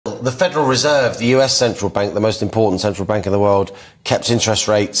the Federal Reserve, the US central bank, the most important central bank in the world, kept interest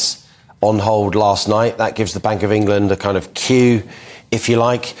rates on hold last night. That gives the Bank of England a kind of cue, if you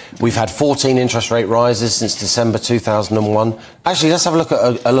like. We've had 14 interest rate rises since December 2001. Actually, let's have a look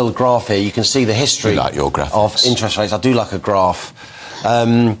at a little graph here. You can see the history like your of interest rates. I do like a graph.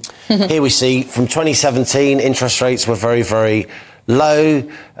 Here we see from 2017, interest rates were very, very low,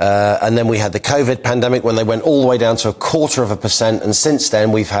 and then we had the COVID pandemic when they went all the way down to 0.25%, and since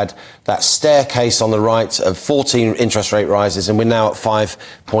then we've had that staircase on the right of 14 interest rate rises, and we're now at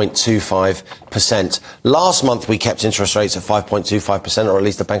 5.25%. Last month we kept interest rates at 5.25%, or at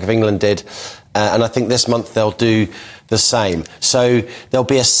least the Bank of England did, and I think this month they'll do the same. So there'll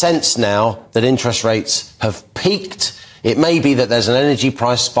be a sense now that interest rates have peaked. It may be that there's an energy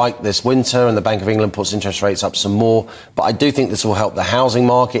price spike this winter and the Bank of England puts interest rates up some more, but I do think this will help the housing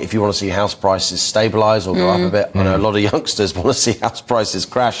market if you want to see house prices stabilise or go up a bit. I know a lot of youngsters want to see house prices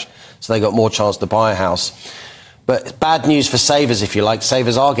crash, so they got more chance to buy a house. But bad news for savers, if you like.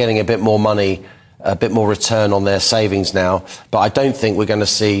 Savers are getting a bit more money, a bit more return on their savings now, but I don't think we're going to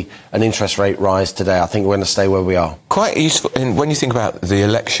see an interest rate rise today. I think we're going to stay where we are. Quite useful. And when you think about the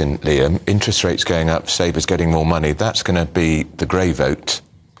election, Liam, interest rates going up, Savers getting more money, that's going to be the grey vote,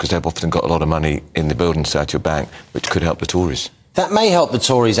 because they've often got a lot of money in the building society or bank, which could help the Tories. That may help the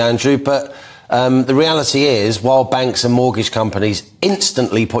Tories, Andrew, but the reality is, while banks and mortgage companies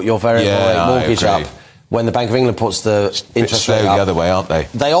instantly put your variable rate mortgage up, when the Bank of England puts the interest rate up, the other way, aren't they?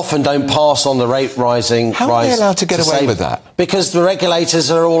 They often don't pass on the rate rising. How are they allowed to get away with that? Because the regulators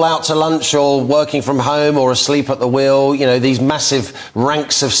are all out to lunch or working from home or asleep at the wheel. You know, these massive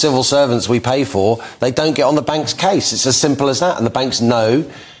ranks of civil servants we pay for, they don't get on the bank's case. It's as simple as that. And the banks know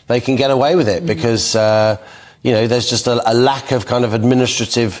they can get away with it because, you know, there's just a lack of kind of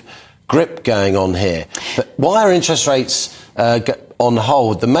administrative grip going on here. But why are interest rates on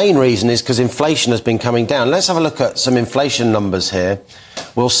hold? The main reason is because inflation has been coming down. Let's have a look at some inflation numbers here.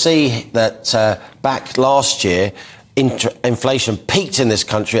 We'll see that back last year, inflation peaked in this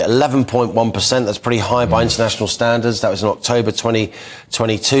country at 11.1%. That's pretty high by international standards. That was in October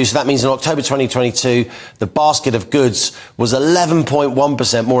 2022. So that means in October 2022, the basket of goods was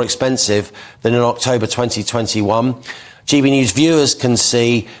 11.1% more expensive than in October 2021. GB News viewers can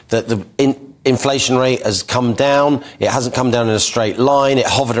see that the inflation rate has come down. It hasn't come down in a straight line. It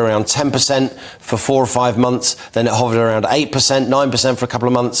hovered around 10% for 4 or 5 months. Then it hovered around 8%, 9% for a couple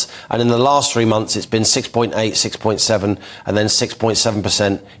of months. And in the last 3 months, it's been 6.8, 6.7, and then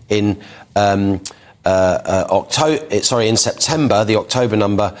 6.7% in in September. The October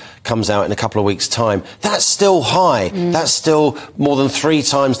number comes out in a couple of weeks' time. That's still high. That's still more than 3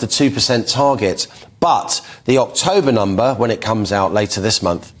 times the 2% target. But the October number, when it comes out later this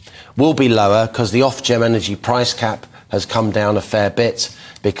month, will be lower because the Ofgem energy price cap has come down a fair bit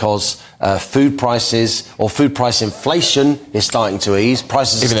because food prices or food price inflation is starting to ease.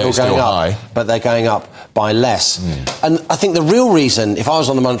 Prices are still going up, high, but they're going up by less. And I think the real reason, if I was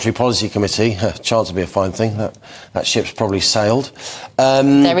on the Monetary Policy Committee, chance would be a fine thing, that ship's probably sailed.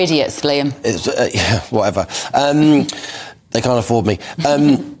 They're idiots, Liam. Yeah, whatever. They can't afford me.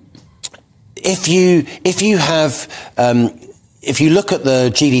 If you look at the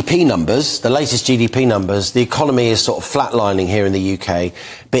GDP numbers, the latest GDP numbers, the economy is sort of flatlining here in the UK.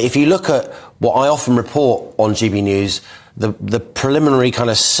 But if you look at what I often report on GB News, the preliminary kind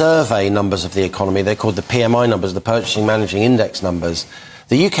of survey numbers of the economy, they're called the PMI numbers, the Purchasing Managing Index numbers.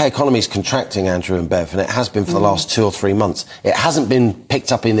 The UK economy is contracting, Andrew and Bev, and it has been for the last 2 or 3 months. It hasn't been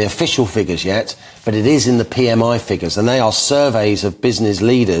picked up in the official figures yet, but it is in the PMI figures, and they are surveys of business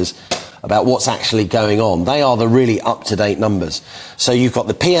leaders about what's actually going on. They are the really up-to-date numbers. So you've got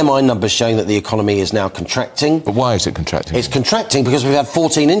the PMI numbers showing that the economy is now contracting. But why is it contracting? It's contracting because we've had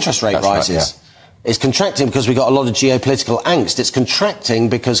 14 interest rate rises. Right, yeah. It's contracting because we've got a lot of geopolitical angst. It's contracting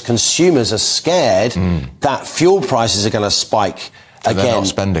because consumers are scared that fuel prices are going to spike again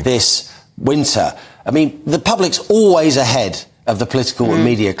this winter. I mean, the public's always ahead of the political and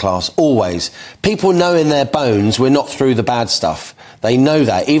media class, always. People know in their bones we're not through the bad stuff. They know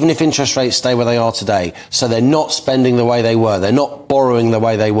that, even if interest rates stay where they are today. So they're not spending the way they were. They're not borrowing the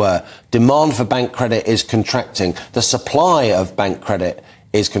way they were. Demand for bank credit is contracting. The supply of bank credit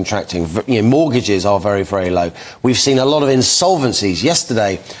is contracting. You know, mortgages are very, very low. We've seen a lot of insolvencies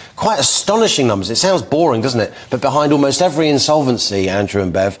yesterday. Quite astonishing numbers. It sounds boring, doesn't it? But behind almost every insolvency, Andrew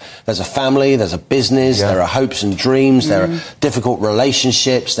and Bev, there's a family, there's a business, there are hopes and dreams, there are difficult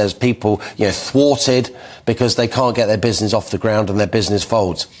relationships, there's people, you know, thwarted because they can't get their business off the ground and their business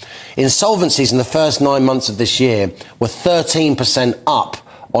folds. Insolvencies in the first 9 months of this year were 13% up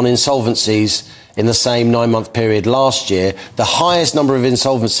on insolvencies in the same 9-month period last year, the highest number of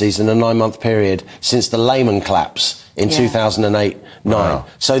insolvencies in a 9-month period since the Lehman collapse in 2008-9. Wow.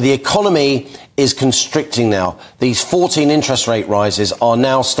 So the economy is constricting now. These 14 interest rate rises are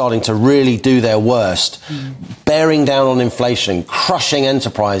now starting to really do their worst, bearing down on inflation, crushing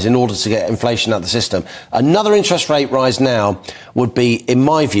enterprise in order to get inflation out of the system. Another interest rate rise now would be, in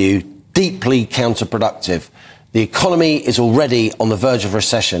my view, deeply counterproductive. The economy is already on the verge of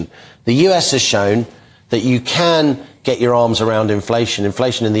recession. The US has shown that you can get your arms around inflation.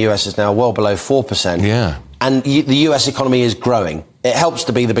 Inflation in the US is now well below 4%. Yeah. And the US economy is growing. It helps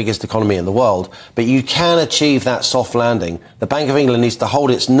to be the biggest economy in the world, but you can achieve that soft landing. The Bank of England needs to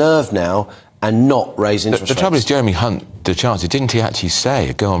hold its nerve now and not raise interest rates. The trouble is, Jeremy Hunt, the Chancellor, didn't he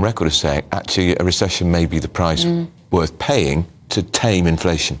actually go on record as saying, actually, a recession may be the price worth paying to tame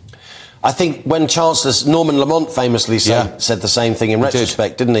inflation? I think when Chancellors, Norman Lamont famously said the same thing in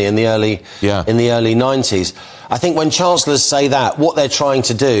retrospect, didn't he, in the early 90s. I think when Chancellors say that, what they're trying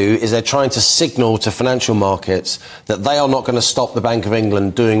to do is they're trying to signal to financial markets that they are not going to stop the Bank of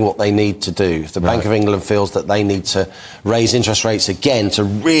England doing what they need to do. If the Bank of England feels that they need to raise interest rates again to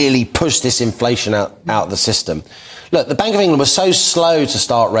really push this inflation out of the system. Look, the Bank of England was so slow to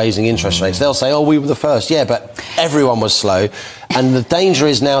start raising interest rates. They'll say, oh, we were the first. Yeah, but everyone was slow. And the danger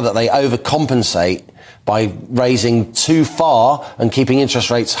is now that they overcompensate by raising too far and keeping interest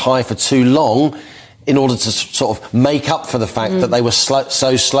rates high for too long in order to sort of make up for the fact that they were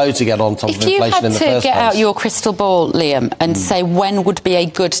so slow to get on top of inflation in the first place. If you had to get out your crystal ball, Liam, and say when would be a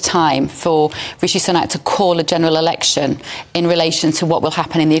good time for Rishi Sunak to call a general election in relation to what will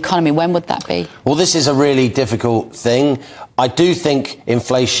happen in the economy, when would that be? Well, this is a really difficult thing. I do think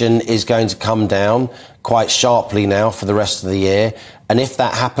inflation is going to come down quite sharply now for the rest of the year. And if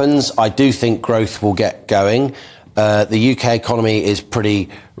that happens, I do think growth will get going. The UK economy is pretty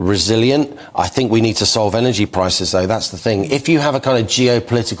resilient. I think we need to solve energy prices, though. That's the thing. If you have a kind of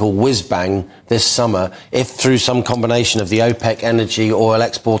geopolitical whiz-bang this summer, if through some combination of the OPEC energy oil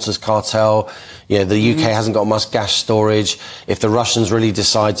exporters cartel, the UK hasn't got much gas storage, if the Russians really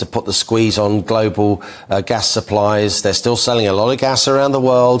decide to put the squeeze on global gas supplies, they're still selling a lot of gas around the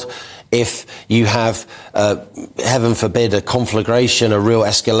world. If you have, heaven forbid, a conflagration, a real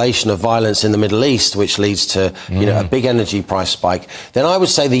escalation of violence in the Middle East, which leads to, a big energy price spike, then I would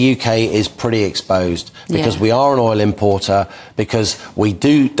say the UK is pretty exposed because we are an oil importer, because we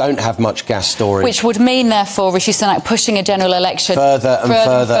don't have much gas storage. Which would mean, therefore, Rishi Sunak pushing a general election further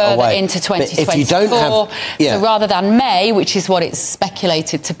away into 2024. If you don't have, so rather than May, which is what it's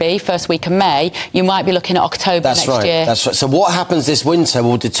speculated to be, first week of May, you might be looking at October next year. That's right. So what happens this winter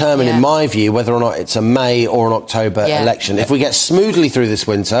will determine, in my view, whether or not it's a May or an October election. If we get smoothly through this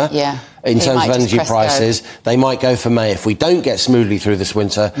winter, in terms of energy prices, they might go for May. If we don't get smoothly through this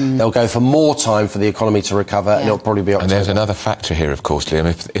winter, they'll go for more time for the economy to recover, and it'll probably be October. And there's another factor here, of course, Liam.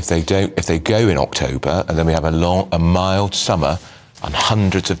 If they go in October, and then we have a mild summer, and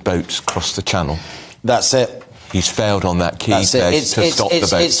hundreds of boats cross the Channel. That's it. He's failed on that key to stop the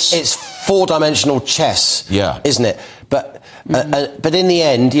boats. It's four-dimensional chess, isn't it? But in the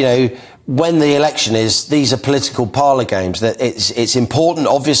end, when the election is, these are political parlour games. That it's important,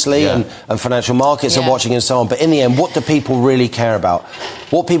 obviously, and financial markets are watching and so on. But in the end, what do people really care about?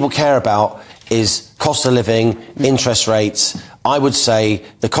 What people care about is cost of living, interest rates. I would say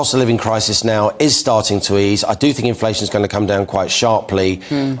the cost of living crisis now is starting to ease. I do think inflation is going to come down quite sharply.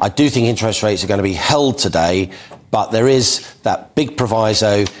 I do think interest rates are going to be held today. But there is that big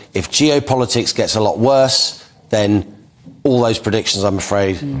proviso. If geopolitics gets a lot worse, then all those predictions, I'm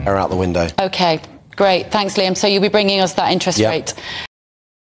afraid, are out the window. OK, great. Thanks, Liam. So you'll be bringing us that interest rate